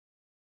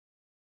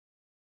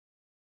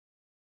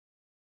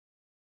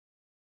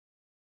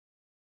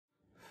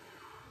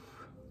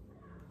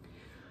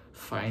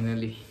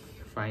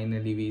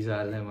Finally विजा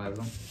आलाय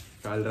माझा.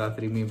 काल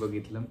रात्री मी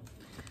बघितलं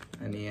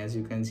आणि as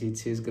you can see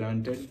it's is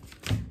granted.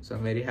 So I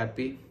am very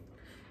happy.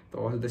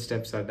 All the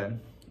steps R done.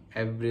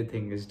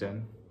 Everything is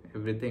done.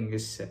 Everything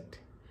is set.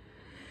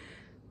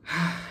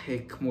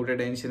 एक मोठं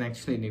टेन्शन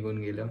ॲक्च्युली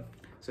निघून गेलं.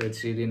 So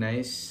it's really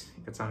nice.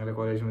 एका चांगल्या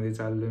कॉलेजमध्ये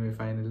चाललो मी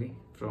finally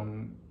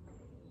from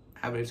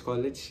average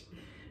college.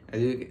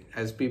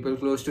 As people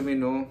close to me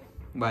know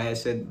why I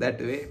said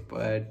that way,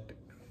 but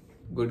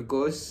good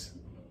course,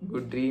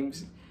 good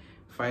dreams.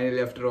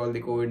 Finally, after all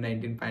the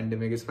COVID-19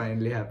 pandemic is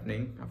finally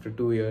happening after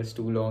 2 years,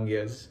 2 long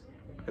years.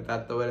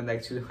 आतापर्यंत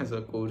actually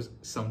माझा course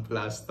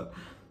संपला असता.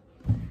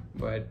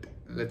 But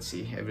let's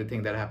see,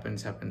 everything that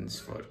happens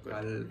for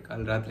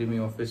काल रात्री मी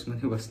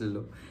ऑफिसमध्ये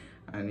बसलेलो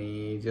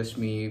आणि just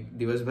मी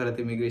दिवसभरात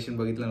इमिग्रेशन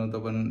बघितलं नव्हतं,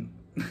 पण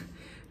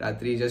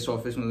रात्री जस्ट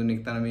ऑफिसमधून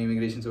निघताना मी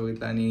इमिग्रेशनचं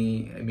बघितलं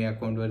आणि मी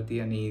अकाउंटवरती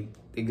आणि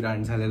ते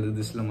ग्रांट झालेलं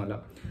दिसलं मला.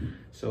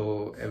 So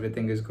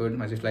everything is good.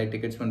 माझे फ्लाईट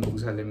तिकीट्स पण बुक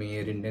झाले. मी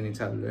एअर इंडियाने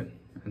चाललो आहे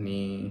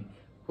आणि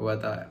हो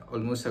आता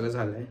ऑलमोस्ट सगळं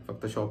झालं आहे.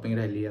 फक्त शॉपिंग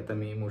राहिली. आता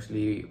मी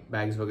मोस्टली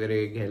बॅग्स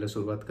वगैरे घ्यायला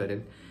सुरुवात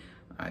करेल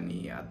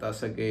आणि आता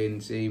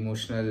सगळ्यांचे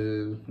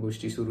इमोशनल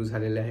गोष्टी सुरू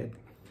झालेल्या आहेत.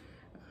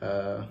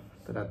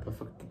 तर आता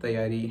फक्त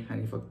तयारी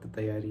आणि फक्त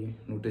तयारी.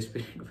 नोटीस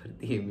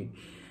पिरियडवरती आहे मी.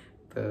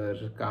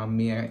 तर काम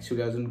मी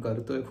ॲक्च्युली अजून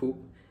करतो आहे खूप.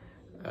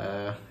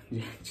 जे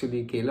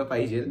ॲक्च्युली केलं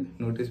पाहिजे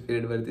नोटीस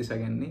पिरियडवरती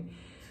सगळ्यांनी,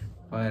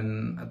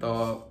 पण आता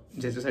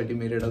ज्याच्यासाठी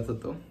मी रडत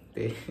होतो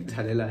ते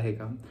झालेलं आहे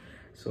काम.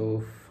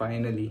 So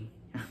finally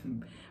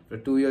after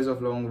 2 years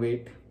of long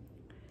weight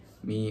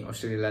मी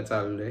ऑस्ट्रेलियाला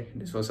चाललो आहे.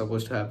 दिस was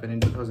suppose to happen in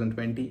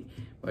 2020,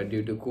 but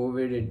due to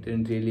Covid it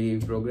didn't really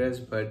progress.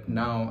 But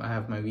now I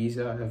have my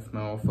visa, I have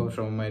my offer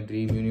from my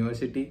dream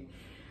university,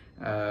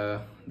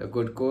 the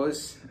good course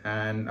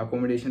and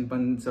accommodation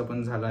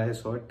पण झालं आहे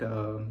sort.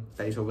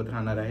 ताईसोबत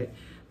राहणार आहे.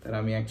 तर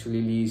आम्ही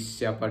actually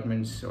लीजचे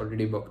apartments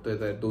already बघतोय.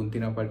 तर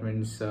 2-3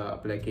 apartments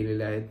apply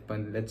केलेले आहेत,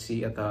 पण लेट्स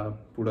सी आता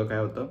पुढं काय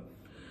होतं.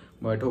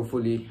 बट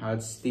होपफुली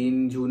आज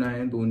 3 जून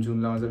आहे. 2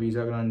 जूनला माझा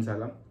विजा ग्रांट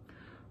झाला.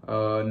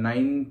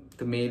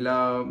 9th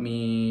मेला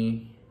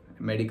मी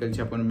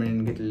मेडिकलची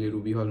अपॉइंटमेंट घेतलेली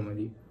रुबी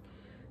हॉलमध्ये.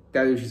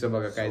 त्या दिवशीचं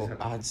बघा काय झालं.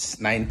 आज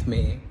 9th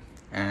may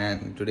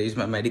and today is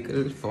my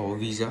medical for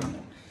visa.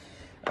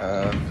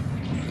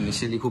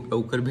 Initially खूप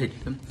लवकर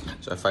भेटलं.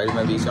 So I filed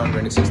my visa on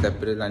 26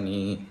 April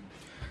आणि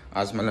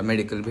आज मला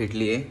मेडिकल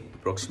भेटली आहे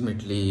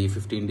approximately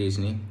 15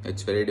 डेजनी.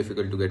 It's very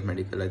difficult to get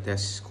medical.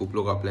 त्यास खूप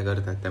लोक अप्लाय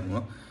करतात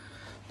त्यामुळं.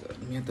 तर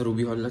मी आता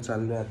रुबी हॉलला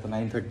चाललो आहे. आता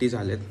 9:30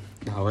 झालेत.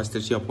 10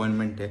 वाजताची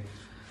अपॉइंटमेंट आहे.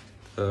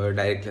 तर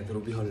डायरेक्टली आता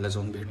रुबी हॉलला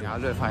जाऊन भेटू.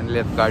 आलो आहे फायनली.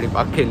 आता गाडी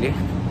पार्क केली.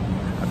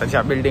 आता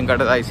ज्या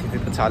बिल्डिंगकडे जायची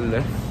तिथं चाललो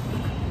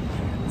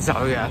आहे.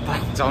 जाऊया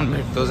आता. जाऊन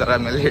भेटतो. जरा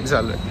मी लेट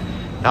झालो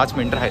आहे. 10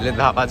 मिनिट राहिले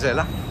 10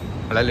 वाजायला.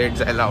 मला लेट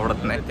जायला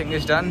आवडत नाही. Thing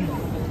is done.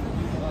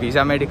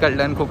 Visa medical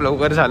done. खूप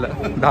लवकर झालं.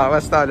 10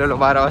 वाजता आलेलो.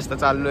 12 वाजता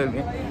चाललो आहे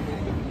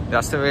मी.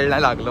 जास्त वेळ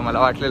नाही लागलं. मला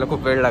वाटलेलं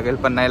खूप वेळ लागेल,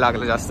 पण नाही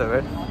लागलं जास्त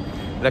वेळ.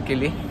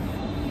 लकीली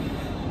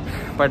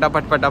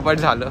पटापट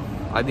झालं.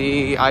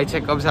 आधी आय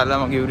चेकअप झाला,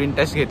 मग युरिन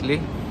टेस्ट घेतली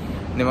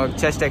आणि मग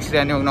चेस्ट एक्सरे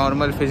आणि मग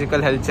नॉर्मल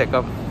फिजिकल हेल्थ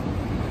चेकअप.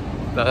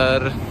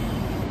 तर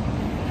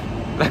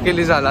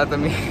लकीली झाला. तर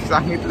मी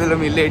सांगितलेलं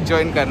मी लेट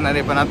जॉईन करणार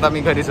आहे, पण आता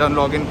मी घरी जाऊन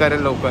लॉग इन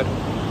करेल लवकर.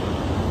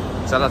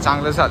 चला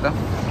चांगलं झालं.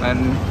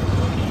 आणि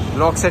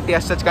ब्लॉगसाठी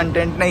असंच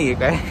कंटेंट नाही आहे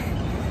काय.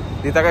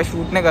 तिथं काय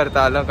शूट नाही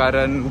करता आलं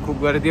कारण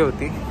खूप गर्दी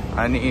होती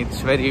आणि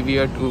it's very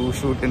where to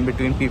shoot in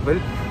between people.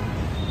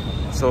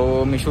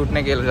 So me shoot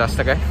नाही केलं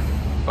जास्त काय.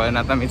 पण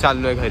आता मी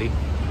चाललो आहे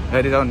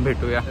घरी जाऊन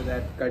भेटूया.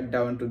 That cut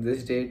down to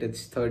this date.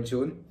 It's 3rd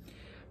जून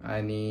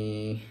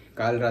आणि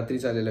काल रात्री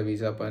चाललेला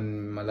विजा, पण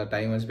मला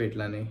टाईमच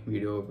भेटला नाही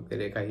व्हिडिओ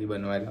वगैरे काही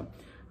बनवायला.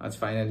 आज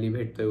फायनली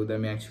भेटतोय. उद्या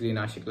मी ॲक्च्युली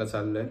नाशिकला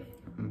चाललो आहे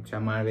आमच्या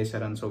माळवे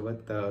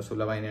सरांसोबत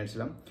सुला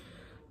वायनाड्सला.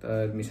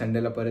 तर मी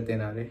संडेला परत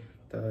येणार आहे.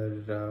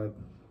 तर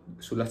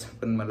सुलाचा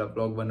पण मला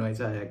ब्लॉग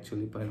बनवायचा आहे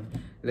ॲक्च्युली, पण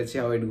let's see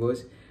how it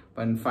goes.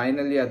 पण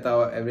फायनली आता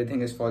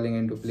everything is falling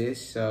in to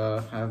place. I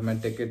have my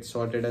ticket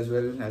sorted as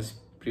well as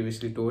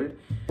previously told.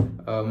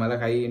 मला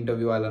काही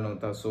इंटरव्ह्यू आला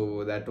नव्हता,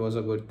 so that was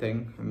a good thing.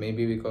 May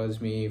be because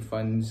me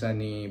funds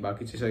आणि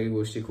बाकीची सगळी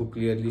गोष्टी खूप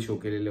क्लिअरली शो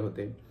केलेले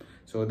होते.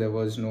 So there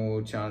was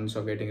no chance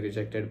of getting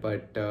rejected.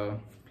 But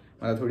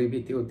मला थोडी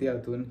भीती होती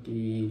आतून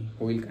की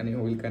होईल का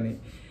नाही.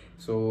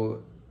 So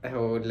I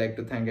would like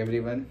to thank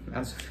everyone.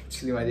 आज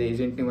ॲक्च्युली माझ्या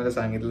एजंटनी मला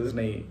सांगितलंच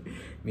नाही.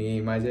 मी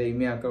माझ्या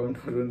ईमेल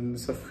अकाउंटवरून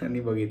स्वतःनी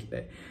बघितलं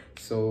आहे.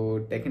 सो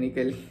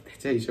टेक्निकली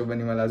त्याच्या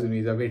हिशोबाने मला अजून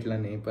विजा भेटला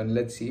नाही, पण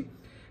लेट्स सी.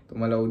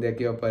 तुम्हाला उद्या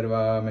किंवा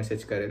परवा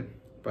मेसेज करेल.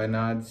 पण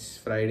आज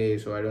Friday,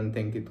 so I don't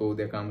think की तो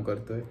उद्या काम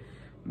करतोय.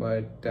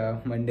 बट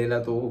मंडेला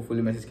तो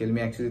होपफुली मेसेज केला.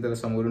 मी ॲक्च्युली त्याला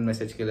समोरून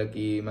मेसेज केला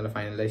की मला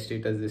फायनलाइज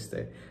स्टेटस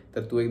दिसतंय,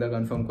 तर तू एकदा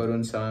कन्फर्म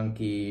करून सांग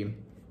की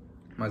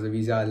माझं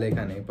विजा आलं आहे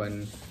का नाही.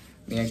 पण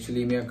मी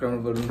ॲक्च्युली मी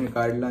अकाउंटवरून हे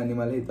काढलं आणि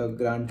मला इथं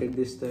ग्रांटेड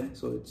दिसतंय.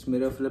 So it's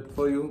mirror flip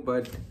for you,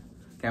 but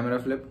camera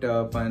flipped,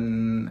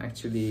 पण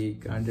ॲक्च्युली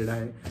ग्रांटेड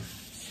आहे.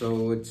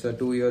 So it's a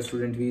 2 year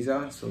student visa,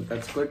 so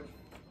that's good.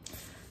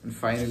 And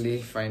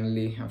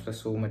finally, after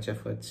so much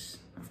efforts,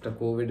 after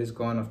COVID is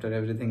gone, after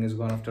everything is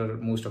gone, after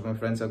most of my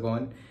friends are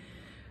gone,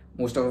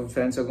 most of our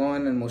friends are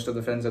gone, and most of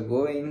the friends are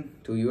going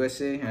to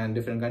USA and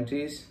different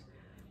countries.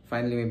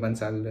 Finally, मी पण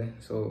चाललोय.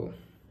 So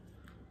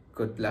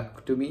good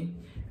luck to me,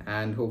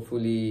 and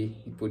hopefully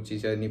पुढची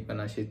journey पण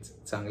अशीच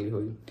चांगली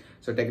होईल.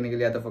 So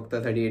technically आता फक्त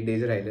 38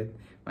 days राहिलेत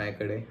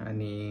माझ्याकडे,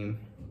 आणि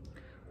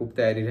खूप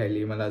तयारी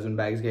राहिली. मला अजून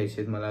बॅग्स घ्यायचे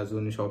आहेत, मला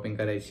अजून शॉपिंग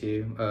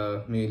करायची.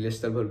 मी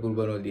लिस्ट तर भरपूर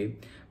बनवली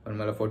आहे, पण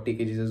मला 40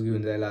 kgs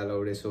घेऊन जायला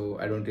अलाउड आहे. So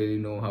I don't really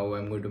know how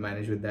I am going to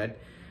manage with that.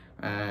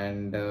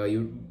 And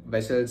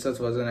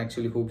वेसल्सच वजन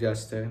ॲक्च्युली खूप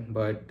जास्त आहे,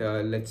 but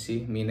let's see.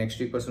 Me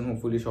next वीकपासून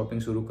hopefully shopping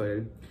सुरू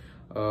करेल.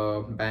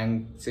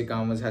 बँकचे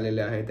कामं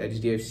झालेले आहेत.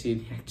 HDFC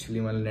ॲक्च्युली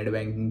मला नेट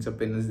बँकिंगचं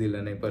पेनच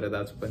दिलं नाही परत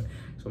आज पण.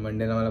 सो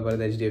मंडेला मला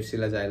परत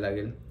HDFCला जायला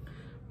लागेल.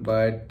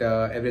 But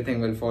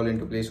everything will fall in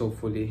to place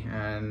hopefully.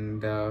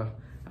 And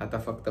आता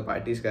फक्त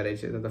पार्टीज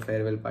करायचे आहेत, आता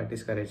फेअरवेल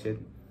पार्टीज करायचे आहेत.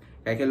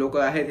 काही लोक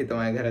आहेत इथं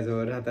माझ्या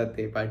घराजवळ राहतात,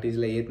 ते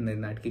पार्टीजला येत नाही,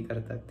 नाटकी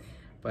करतात.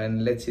 पण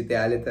लेट्स सी, ते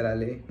आले तर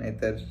आले,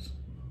 नाहीतर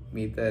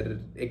मी तर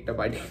एकटा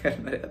पार्टी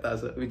करणार आहे आता,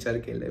 असं विचार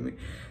केलं आहे मी.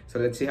 So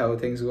let's see how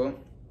things go.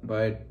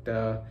 But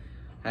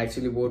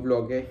actually boat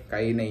blog आहे,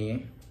 काही नाही आहे.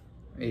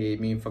 हे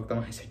मी फक्त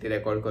माझ्यासाठी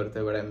रेकॉर्ड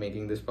करतोय, but I am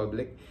making this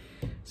public.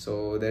 So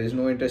there is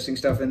no interesting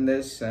stuff in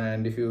this,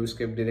 and if you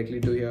skip directly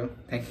to here,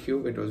 thank you.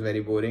 It was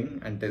very boring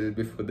until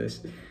before this.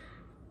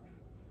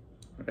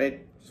 Right.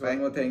 So one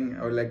more thing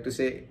I would like to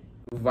say,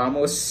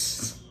 vamos.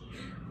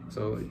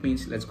 So it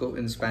means let's go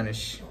in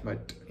Spanish,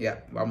 but yeah,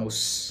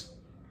 vamos.